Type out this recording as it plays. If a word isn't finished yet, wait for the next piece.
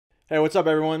Hey, what's up,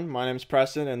 everyone? My name's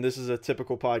Preston, and this is a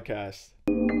typical podcast.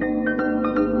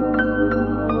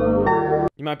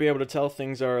 You might be able to tell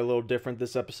things are a little different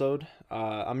this episode.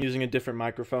 I'm using a different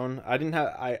microphone.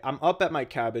 I'm up at my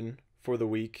cabin for the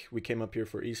week. We came up here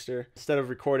for Easter. Instead of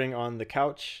recording on the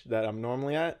couch that I'm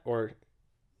normally at,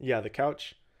 the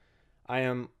couch, I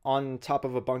am on top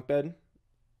of a bunk bed.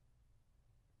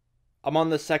 I'm on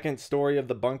the second story of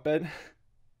the bunk bed.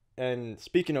 And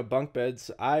speaking of bunk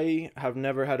beds, I have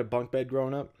never had a bunk bed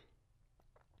growing up.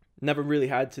 Never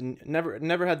had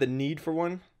the need for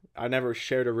one. I never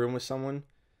shared a room with someone.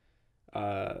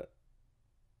 And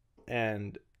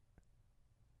the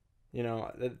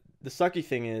sucky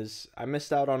thing is I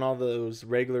missed out on all those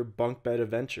regular bunk bed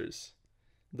adventures.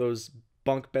 Those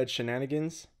bunk bed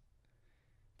shenanigans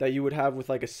that you would have with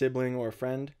like a sibling or a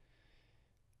friend.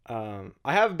 I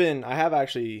have been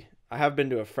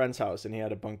to a friend's house and he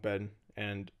had a bunk bed,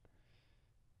 and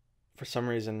for some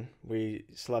reason we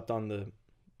slept on the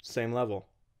same level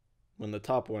when the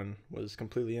top one was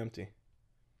completely empty.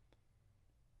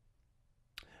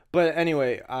 But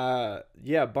anyway,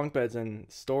 bunk beds and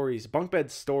stories. Bunk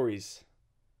bed stories.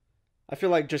 I feel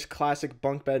like just classic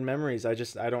bunk bed memories I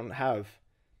don't have.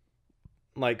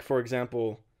 Like, for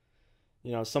example,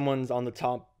 someone's on the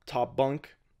top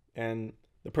bunk and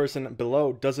the person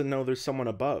below doesn't know there's someone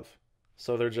above.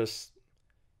 So they're just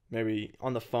maybe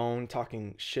on the phone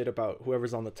talking shit about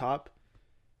whoever's on the top,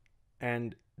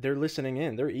 and they're listening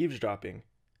in, they're eavesdropping,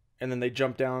 and then they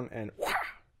jump down and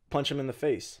punch him in the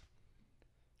face.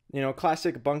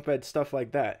 Classic bunk bed stuff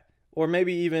like that. Or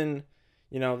maybe even,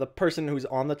 the person who's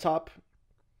on the top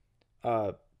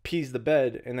pees the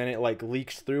bed and then it like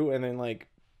leaks through, and then like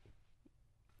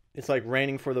it's like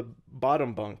raining for the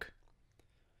bottom bunk.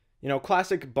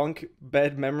 Classic bunk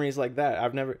bed memories like that.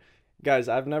 I've never had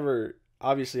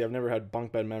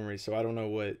bunk bed memories, so I don't know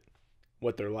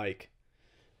what they're like.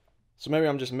 So maybe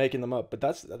I'm just making them up, but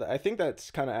I think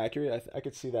that's kind of accurate. I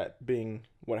could see that being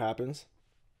what happens.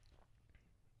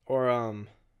 Or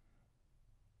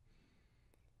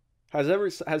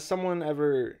has someone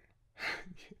ever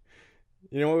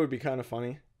what would be kind of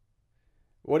funny?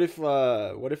 What if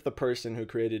the person who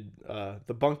created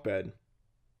the bunk bed,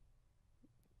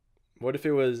 what if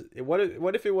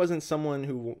it wasn't someone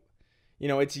who,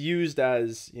 it's used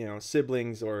as,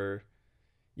 siblings, or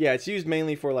it's used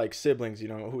mainly for like siblings,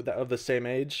 who of the same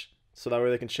age, so that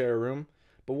way they can share a room.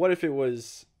 But what if it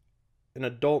was an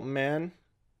adult man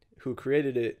who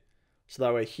created it so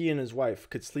that way he and his wife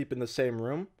could sleep in the same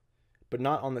room but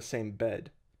not on the same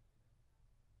bed?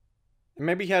 And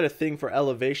maybe he had a thing for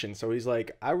elevation, so he's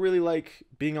like, I really like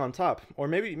being on top. Or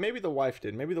maybe the wife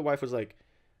did. Maybe the wife was like,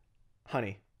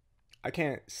 honey, I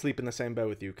can't sleep in the same bed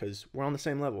with you because we're on the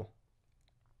same level.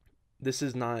 This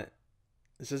isn't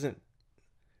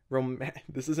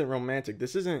romantic.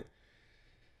 This isn't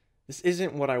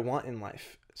what I want in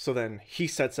life. So then he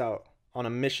sets out on a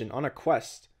mission, on a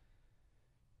quest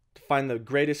to find the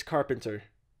greatest carpenter,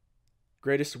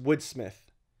 greatest woodsmith,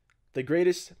 the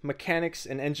greatest mechanics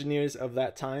and engineers of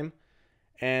that time,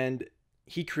 and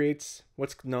he creates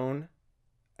what's known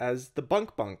as the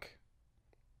bunk.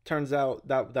 Turns out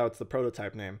that's the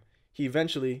prototype name. He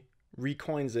eventually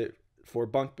recoins it for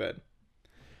bunk bed.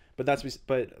 But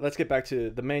let's get back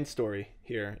to the main story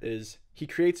here. Is he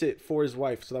creates it for his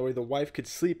wife so that way the wife could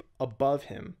sleep above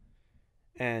him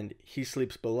and he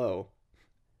sleeps below,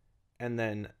 and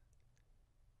then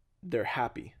they're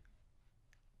happy.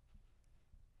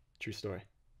 True story.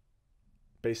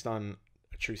 Based on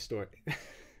a true story.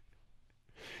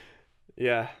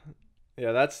 Yeah,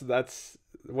 that's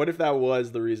what if that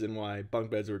was the reason why bunk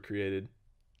beds were created?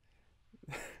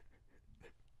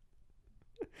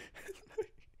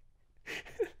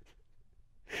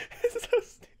 It's so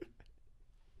stupid.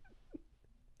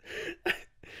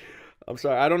 I'm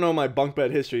sorry, I don't know my bunk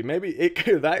bed history. Maybe it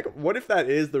could that. What if that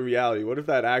is the reality? What if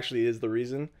that actually is the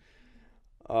reason?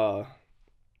 Man.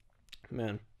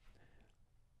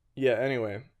 Yeah.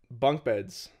 Anyway, bunk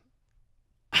beds.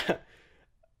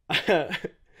 I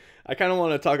kind of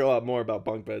want to talk a lot more about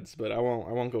bunk beds, but I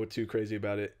won't go too crazy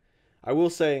about it. I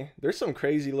will say there's some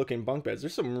crazy looking bunk beds.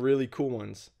 There's some really cool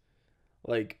ones.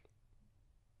 Like,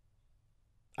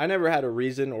 I never had a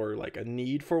reason or like a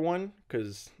need for one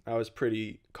because I was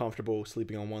pretty comfortable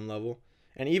sleeping on one level.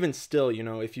 And even still,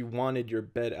 if you wanted your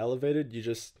bed elevated, you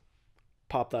just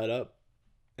pop that up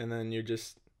and then you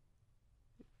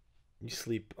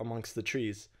sleep amongst the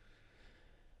trees.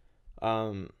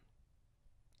 But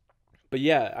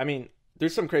yeah, I mean,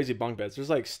 there's some crazy bunk beds. There's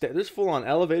like there's full on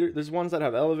elevator. There's ones that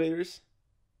have elevators.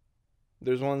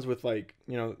 There's ones with like,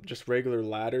 just regular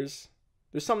ladders.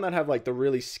 There's some that have like the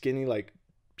really skinny, like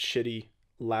shitty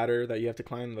ladder that you have to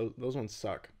climb. Those ones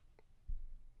suck.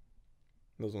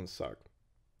 Those ones suck.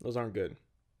 Those aren't good.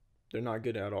 They're not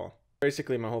good at all.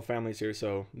 Basically, my whole family's here,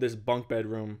 so this bunk bed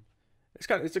room,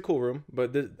 it's a cool room,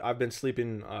 but I've been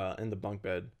sleeping in the bunk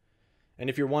bed. And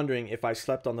if you're wondering if I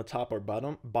slept on the top or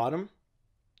bottom,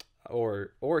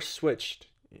 or switched,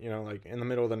 you know, like in the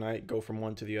middle of the night, go from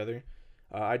one to the other,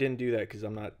 I didn't do that because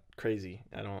I'm not crazy.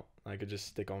 I could just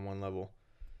stick on one level.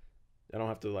 I don't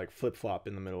have to like flip flop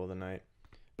in the middle of the night.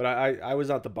 But I was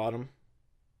at the bottom.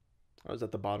 I was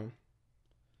at the bottom.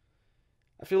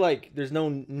 I feel like there's no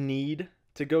need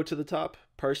to go to the top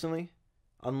personally,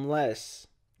 unless,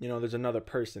 you know, there's another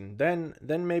person. Then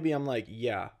maybe I'm like,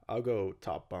 yeah, I'll go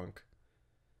top bunk.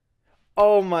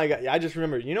 Oh my god, I just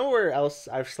remembered. You know where else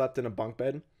I've slept in a bunk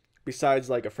bed besides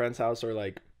like a friend's house, or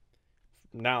like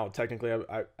now technically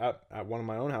I at one of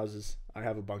my own houses I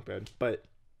have a bunk bed. But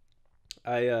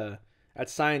I at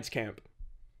science camp,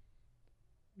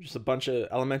 just a bunch of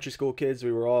elementary school kids,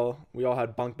 we all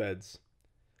had bunk beds.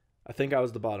 I think I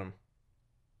was the bottom.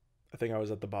 I think I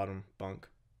was at the bottom bunk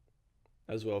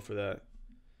as well for that.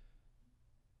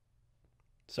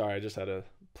 Sorry, I just had a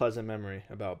pleasant memory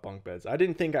about bunk beds. I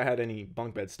didn't think I had any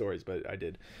bunk bed stories, but I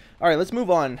did. All right, let's move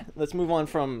on. Let's move on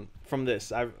from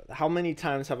this. How many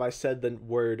times have I said the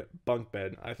word bunk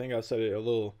bed? I think I've said it a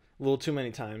little too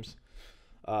many times,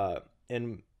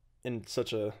 in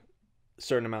such a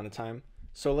certain amount of time.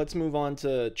 So let's move on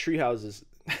to tree houses.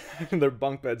 They're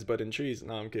bunk beds, but in trees.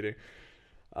 No, I'm kidding.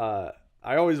 I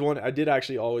did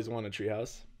actually always want a tree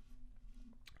house.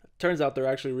 Turns out they're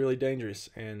actually really dangerous,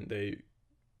 and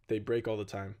they break all the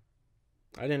time.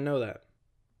 I didn't know that,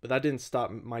 but that didn't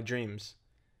stop my dreams.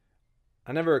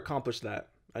 I never accomplished that.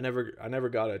 I never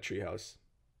got a tree house.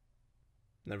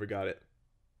 Never got it.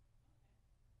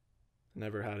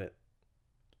 Never had it.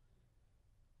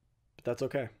 But that's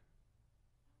okay,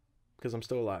 because I'm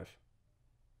still alive.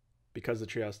 Because the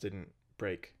treehouse didn't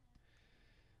break.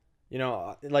 You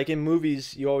know, like in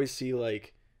movies, you always see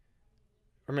like,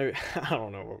 or maybe I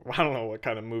don't know what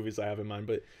kind of movies I have in mind,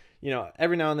 but you know,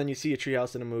 every now and then you see a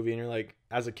treehouse in a movie, and you're like,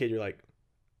 as a kid, you're like,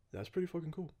 that's pretty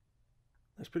fucking cool.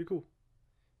 That's pretty cool.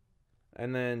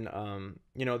 And then,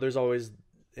 you know, there's always,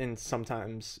 and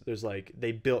sometimes there's like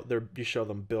you show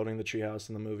them building the treehouse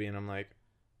in the movie, and I'm like,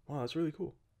 wow, that's really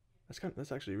cool.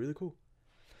 That's actually really cool.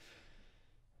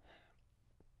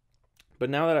 But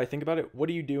now that I think about it, what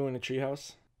do you do in a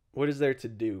treehouse? What is there to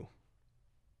do?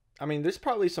 I mean, there's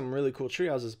probably some really cool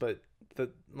treehouses, but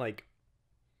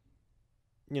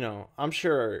you know, I'm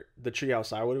sure the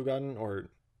treehouse I would have gotten or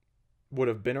would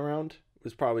have been around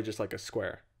was probably just like a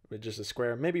square. Just a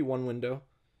square, maybe one window.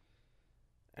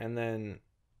 And then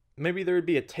maybe there would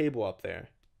be a table up there.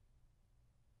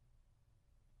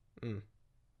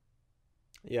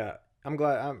 Yeah, I'm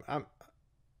glad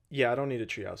yeah, I don't need a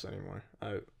treehouse anymore.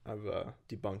 I've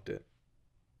debunked it.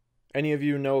 Any of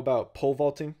you know about pole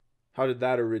vaulting? How did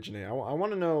that originate? I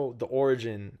want to know the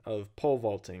origin of pole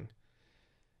vaulting.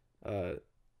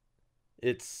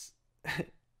 It's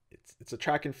it's a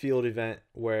track and field event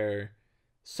where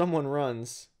someone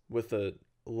runs with a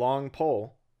long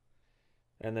pole,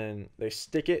 and then they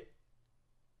stick it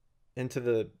into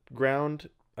the ground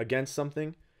against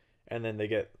something, and then they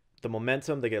get the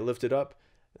momentum, they get lifted up,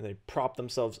 and they prop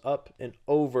themselves up and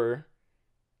over,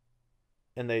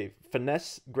 and they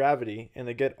finesse gravity, and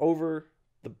they get over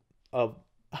a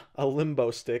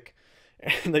limbo stick,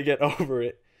 and they get over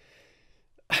it.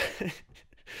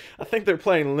 I think they're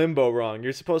playing limbo wrong.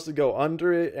 You're supposed to go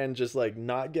under it and just like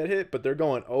not get hit, but they're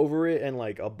going over it and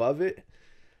like above it.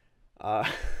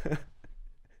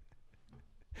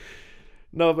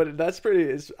 No, but that's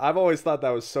I've always thought that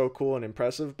was so cool and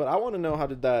impressive, but I want to know, how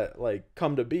did that like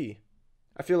come to be?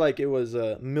 I feel like it was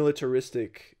a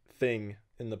militaristic thing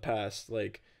in the past.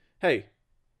 Like, hey,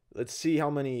 let's see how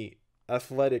many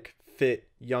athletic, fit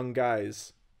young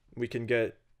guys we can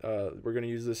get. We're going to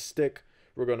use this stick.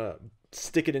 We're going to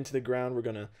stick it into the ground.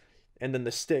 And then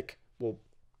the stick will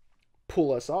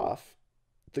pull us off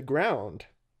the ground.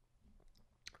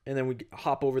 And then we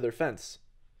hop over their fence.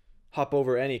 Hop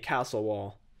over any castle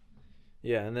wall.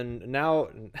 Yeah, and then now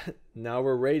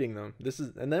we're raiding them.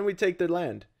 And then we take their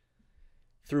land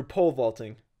through pole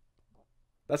vaulting.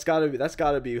 That's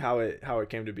gotta be how it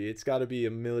came to be. It's gotta be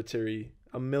a military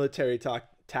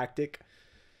tactic.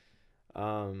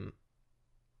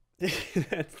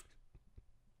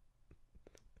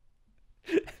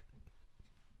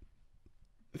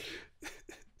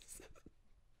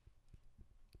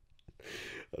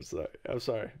 That's I'm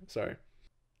sorry.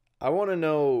 I want to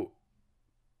know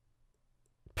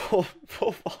pole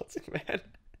vaulting, man.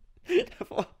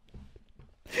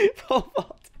 Pole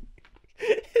vaulting.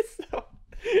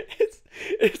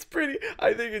 It's pretty.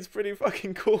 I think it's pretty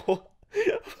fucking cool.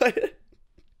 But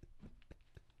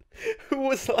who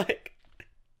was like,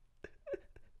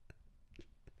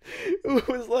 who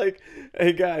was like,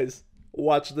 hey guys,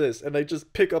 watch this, and they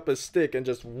just pick up a stick and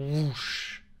just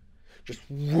whoosh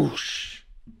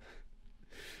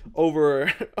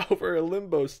over over a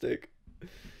limbo stick.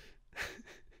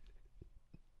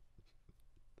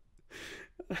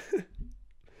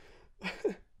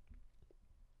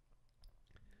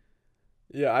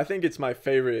 Yeah, I think it's my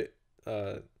favorite.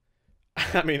 I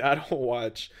mean, I don't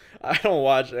watch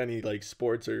any like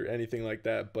sports or anything like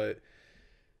that, but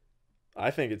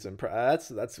I think it's I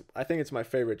think it's my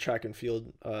favorite track and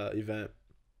field event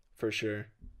for sure.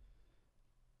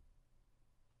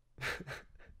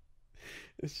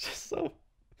 It's just so.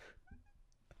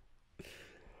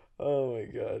 Oh my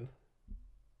god.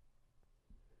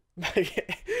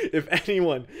 Like, if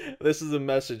anyone, this is a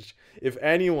message. If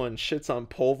anyone shits on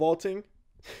pole vaulting,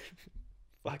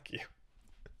 fuck you.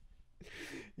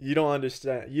 You don't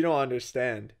understand. You don't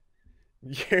understand.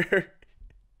 You're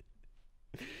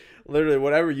literally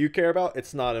whatever you care about.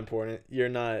 It's not important. You're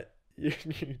not. You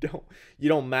don't. You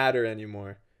don't matter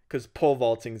anymore. Because pole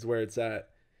vaulting is where it's at.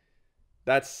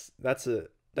 That's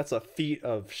a feat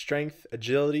of strength,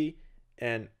 agility,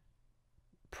 and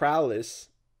prowess.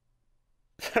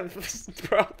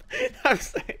 Bro, I'm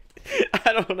saying,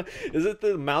 I don't know. Is it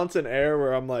the mountain air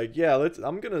where I'm like, yeah,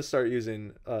 I'm gonna start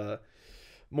using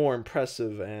more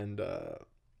impressive and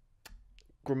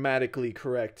grammatically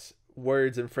correct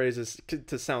words and phrases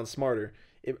to sound smarter.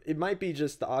 It might be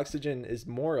just the oxygen is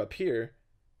more up here,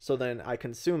 so then I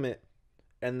consume it,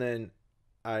 and then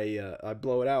I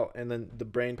blow it out, and then the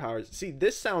brain powers. See,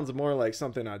 this sounds more like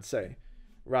something I'd say,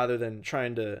 rather than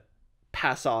trying to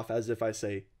pass off as if I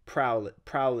say prowess.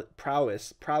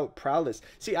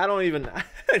 See, I don't even.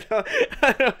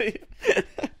 I don't even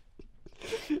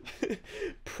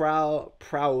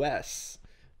prowess.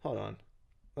 Hold on,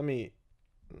 let me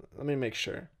make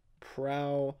sure.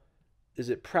 Is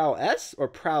it prowess or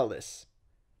prowess?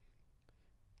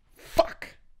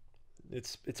 Fuck.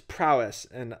 It's prowess,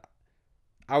 and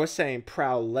I was saying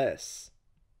prowless.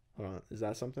 Hold on, is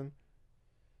that something?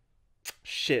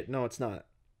 Shit, no, it's not.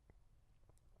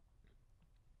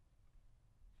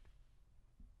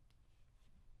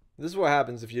 This is what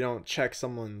happens if you don't check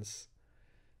someone's.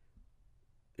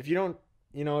 If you don't,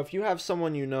 if you have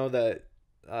someone that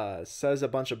says a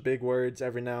bunch of big words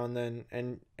every now and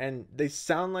then, and they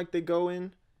sound like they go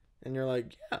in, and you're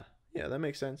like, yeah, that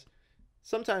makes sense.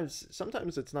 Sometimes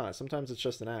it's not. Sometimes it's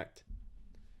just an act.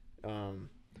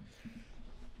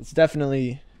 It's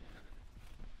definitely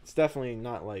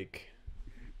not like,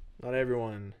 not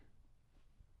everyone.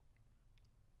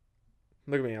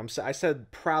 Look at me. I said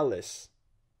prowess.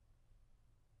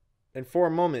 And for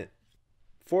a moment,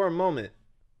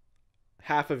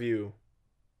 half of you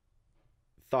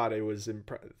thought it was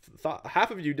half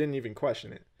of you didn't even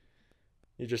question it.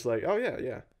 You're just like, oh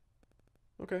yeah,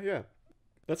 okay, yeah,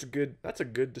 that's a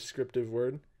good descriptive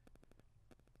word.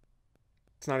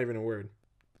 It's not even a word.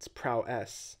 It's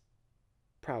prowess.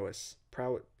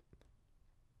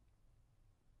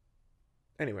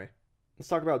 Anyway, let's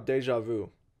talk about deja vu.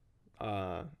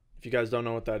 If you guys don't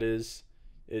know what that is,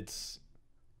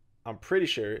 I'm pretty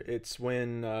sure it's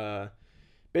when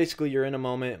basically you're in a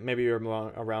moment, maybe you're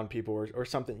around people or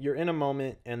something. You're in a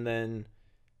moment, and then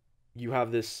you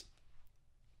have this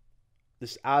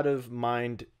out of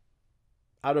mind,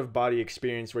 out of body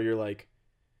experience where you're like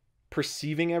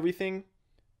perceiving everything,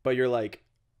 but you're like,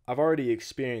 I've already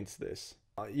experienced this.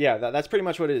 Yeah, that's pretty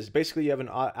much what it is. Basically, you have an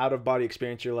out of body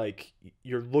experience.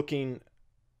 You're looking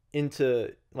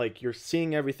into, like, you're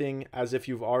seeing everything as if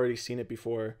you've already seen it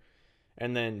before,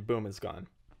 and then boom, it's gone.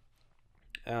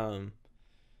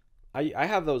 I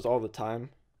have those all the time,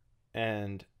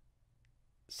 and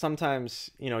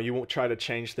sometimes, you won't try to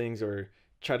change things or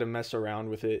try to mess around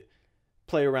with it,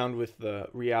 play around with the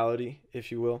reality,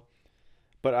 if you will.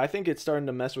 But I think it's starting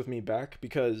to mess with me back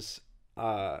because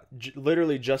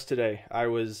literally just today I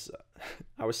was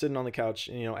sitting on the couch,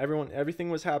 and everything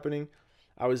was happening.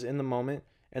 I was in the moment,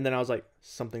 and then I was like,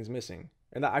 something's missing.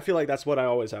 And I feel like that's what I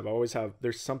always have.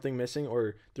 There's something missing,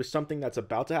 or there's something that's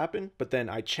about to happen, but then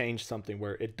I change something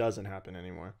where it doesn't happen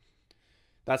anymore.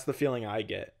 That's the feeling I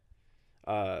get.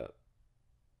 I'll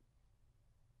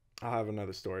have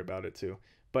another story about it too.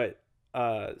 But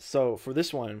so for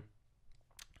this one,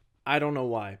 I don't know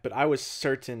why, but I was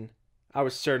certain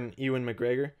Ewan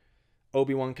McGregor,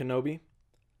 Obi-Wan Kenobi,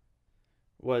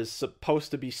 was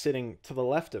supposed to be sitting to the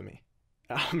left of me.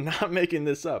 I'm not making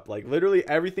this up. Like, literally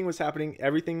everything was happening.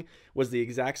 Everything was the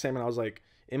exact same. And I was like,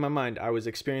 in my mind, I was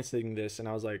experiencing this, and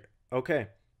I was like, okay,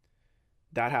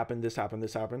 that happened, this happened,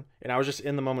 this happened. And I was just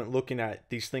in the moment looking at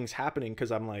these things happening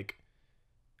because I'm like,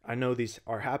 I know these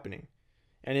are happening.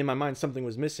 And in my mind, something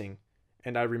was missing.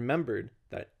 And I remembered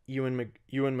that Ewan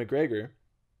McGregor,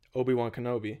 Obi-Wan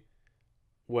Kenobi,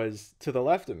 was to the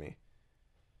left of me.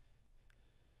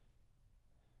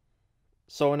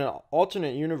 So in an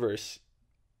alternate universe,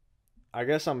 I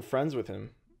guess I'm friends with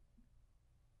him.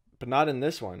 But not in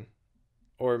this one.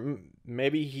 Or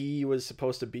maybe he was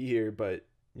supposed to be here, but,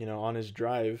 you know, on his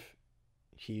drive,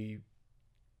 he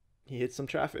hit some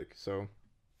traffic. So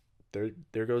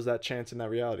there goes that chance in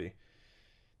that reality.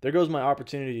 There goes my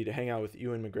opportunity to hang out with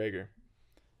Ewan McGregor.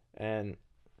 And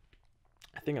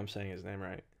I think I'm saying his name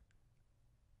right.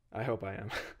 I hope I am.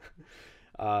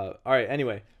 All right,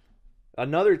 anyway.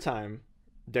 Another time,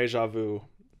 Deja Vu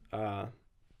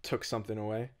took something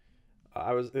away.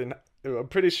 I'm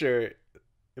pretty sure,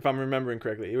 if I'm remembering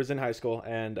correctly, it was in high school,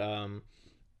 and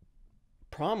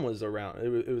prom was around.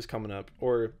 It was coming up.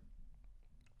 Or,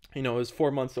 you know, it was 4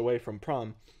 months away from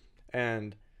prom.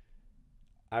 And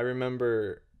I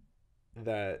remember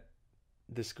that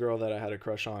this girl that I had a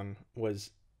crush on was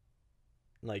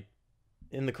like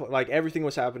in the like everything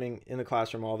was happening in the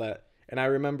classroom, all that. And I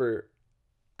remember,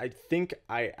 I think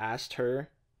I asked her,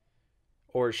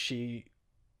 or she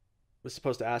was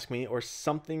supposed to ask me, or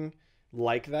something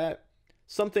like that.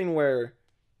 Something where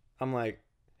I'm like,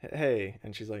 hey,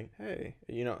 and she's like, hey,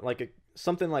 you know, like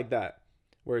something like that,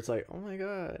 where it's like, oh my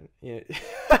god, yeah.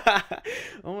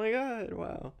 Oh my god,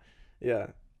 wow, yeah.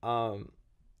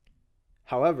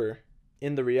 However,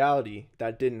 in the reality,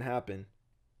 that didn't happen.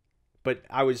 But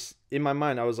I was in my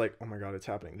mind, I was like, oh my god, it's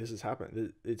happening. This is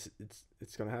happening. It's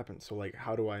gonna happen. So like,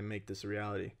 how do I make this a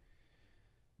reality?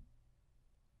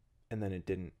 And then it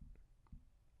didn't.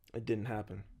 It didn't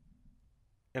happen.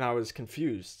 And I was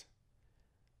confused.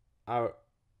 I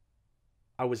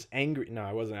was angry. No,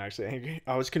 I wasn't actually angry.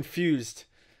 I was confused,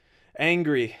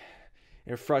 angry,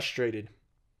 and frustrated.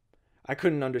 I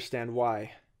couldn't understand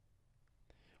why.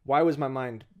 Why was my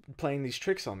mind playing these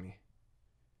tricks on me?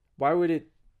 Why would it...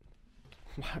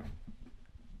 Why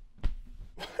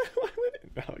would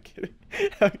it... No, I'm kidding.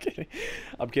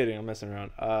 I'm kidding. I'm messing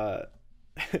around.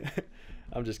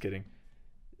 I'm just kidding.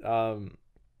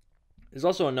 There's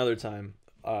also another time.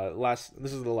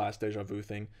 This is the last Deja Vu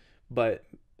thing, but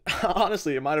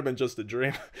honestly, it might have been just a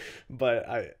dream. But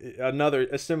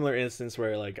a similar instance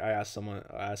where like I asked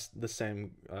the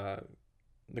same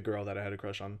the girl that I had a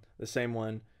crush on, the same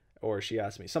one, or she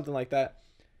asked me something like that,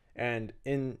 and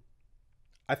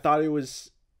I thought it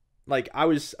was like I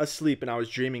was asleep and I was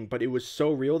dreaming, but it was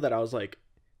so real that I was like,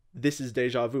 this is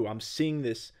deja vu. I'm seeing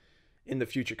this in the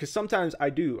future, because sometimes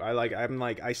I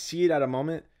see it at a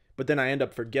moment, but then I end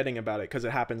up forgetting about it because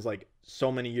it happens like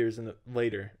so many years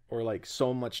later, or like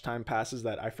so much time passes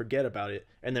that I forget about it,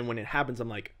 and then when it happens, I'm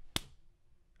like,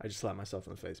 I just slapped myself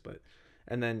in the face,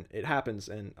 and then it happens,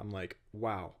 and I'm like,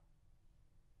 wow,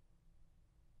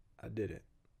 I did it.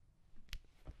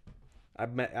 I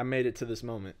made it to this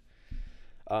moment.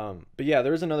 But yeah,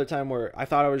 there was another time where I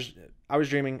thought I was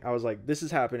dreaming. I was like, this is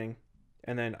happening,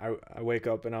 and then I wake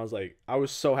up and I was like, I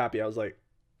was so happy. I was like,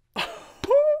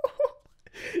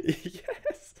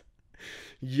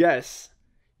 yes,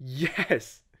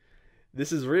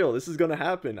 this is real. This is gonna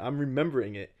happen. I'm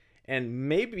remembering it, and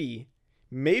maybe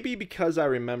because I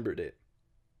remembered it,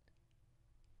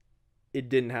 it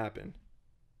didn't happen.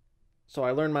 So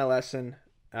I learned my lesson,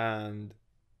 and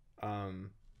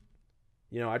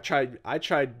you know, I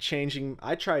tried changing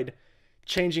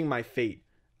my fate.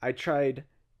 I tried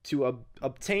to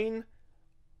obtain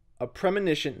a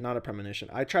premonition, not a premonition.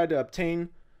 I tried to obtain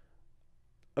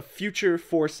a future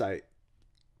foresight,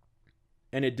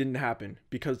 and it didn't happen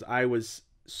because I was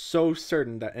so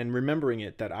certain that, and remembering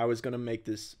it, that I was going to make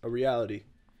this a reality.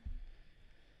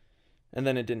 And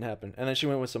then it didn't happen. And then she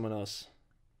went with someone else.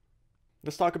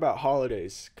 Let's talk about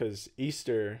holidays, because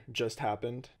Easter just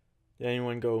happened. Did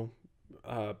anyone go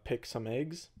pick some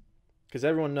eggs? Because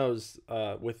everyone knows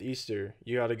with Easter,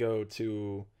 you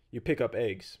pick up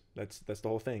eggs. That's the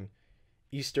whole thing.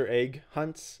 Easter egg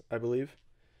hunts, I believe.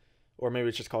 Or maybe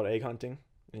it's just called egg hunting,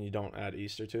 and you don't add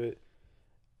Easter to it.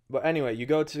 But anyway, you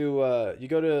go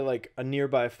to like a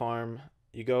nearby farm.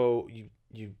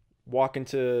 You walk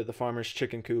into the farmer's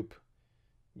chicken coop.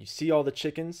 You see all the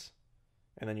chickens,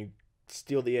 and then you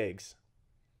steal the eggs,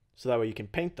 so that way you can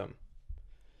paint them.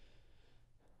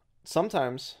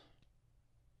 Sometimes,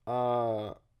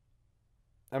 the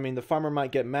farmer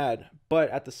might get mad, but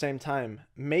at the same time,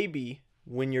 maybe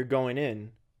when you're going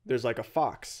in, there's like a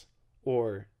fox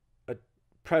or a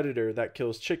predator that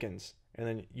kills chickens, and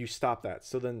then you stop that.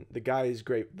 So then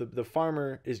the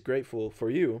farmer is grateful for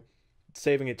you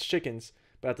saving its chickens,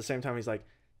 But at the same time, he's like,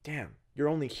 damn, you're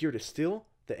only here to steal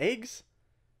the eggs?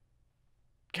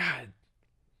 God.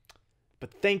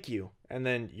 But thank you. And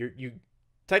then you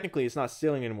technically it's not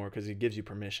stealing anymore because he gives you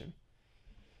permission.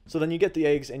 So then you get the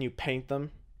eggs and you paint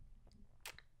them.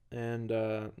 And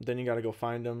then you got to go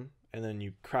find them. And then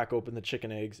you crack open the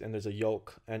chicken eggs and there's a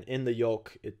yolk. And in the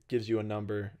yolk, it gives you a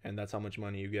number. And that's how much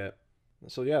money you get.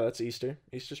 So yeah, that's Easter.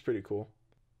 Easter's pretty cool.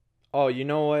 Oh, you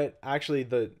know what? Actually,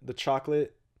 the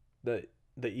chocolate, the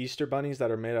Easter bunnies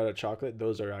that are made out of chocolate,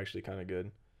 those are actually kind of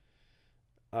good.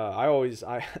 I always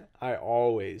bite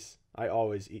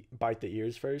the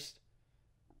ears first.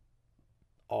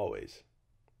 Always.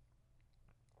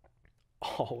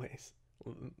 Always.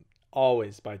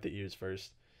 Always bite the ears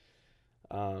first.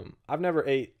 I've never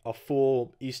ate a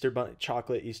full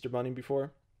chocolate Easter bunny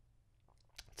before.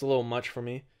 It's a little much for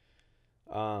me.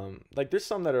 Like there's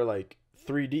some that are like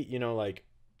 3D,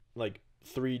 like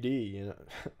 3D,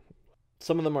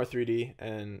 Some of them are 3D,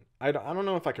 and I don't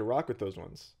know if I could rock with those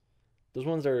ones. Those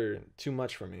ones are too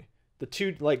much for me. The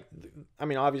two, like, I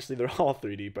mean, obviously they're all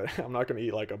 3D, but I'm not gonna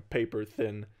eat like a paper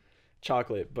thin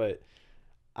chocolate. But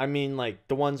I mean, like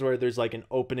the ones where there's like an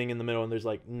opening in the middle and there's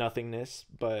like nothingness.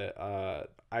 But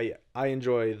I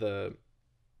enjoy the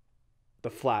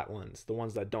flat ones, the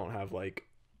ones that don't have like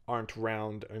aren't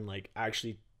round and like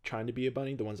actually trying to be a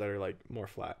bunny. The ones that are like more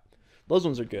flat, those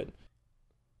ones are good.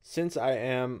 Since I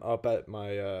am up at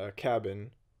my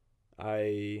cabin,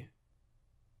 I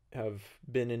have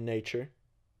been in nature,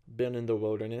 been in the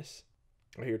wilderness.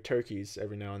 I hear turkeys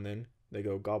every now and then. They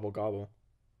go gobble gobble.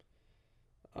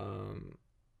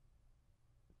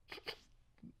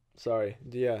 Sorry,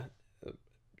 yeah.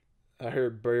 I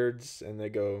heard birds and they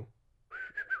go,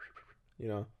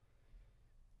 I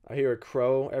hear a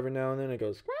crow every now and then. It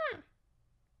goes,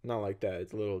 not like that.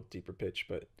 It's a little deeper pitch,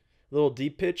 but a little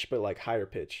deep pitch, but like higher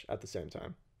pitch at the same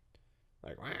time,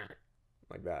 like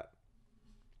that.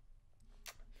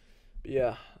 But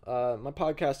yeah, my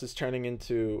podcast is turning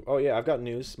into. Oh yeah, I've got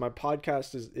news. My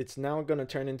podcast it's now gonna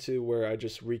turn into where I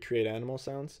just recreate animal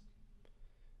sounds.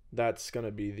 That's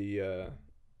gonna be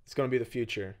it's gonna be the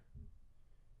future.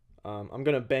 I'm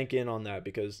gonna bank in on that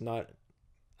because I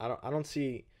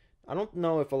don't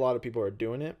know if a lot of people are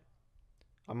doing it.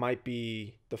 I might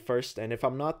be the first, and if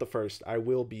I'm not the first, I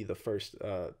will be the first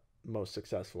most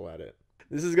successful at it.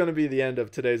 This is going to be the end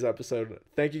of today's episode.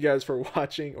 Thank you guys for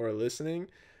watching or listening.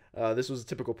 This was a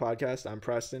typical podcast. I'm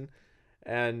Preston,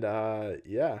 and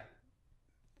yeah,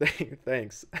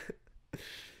 thanks.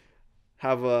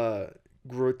 Have a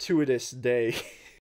gratuitous day.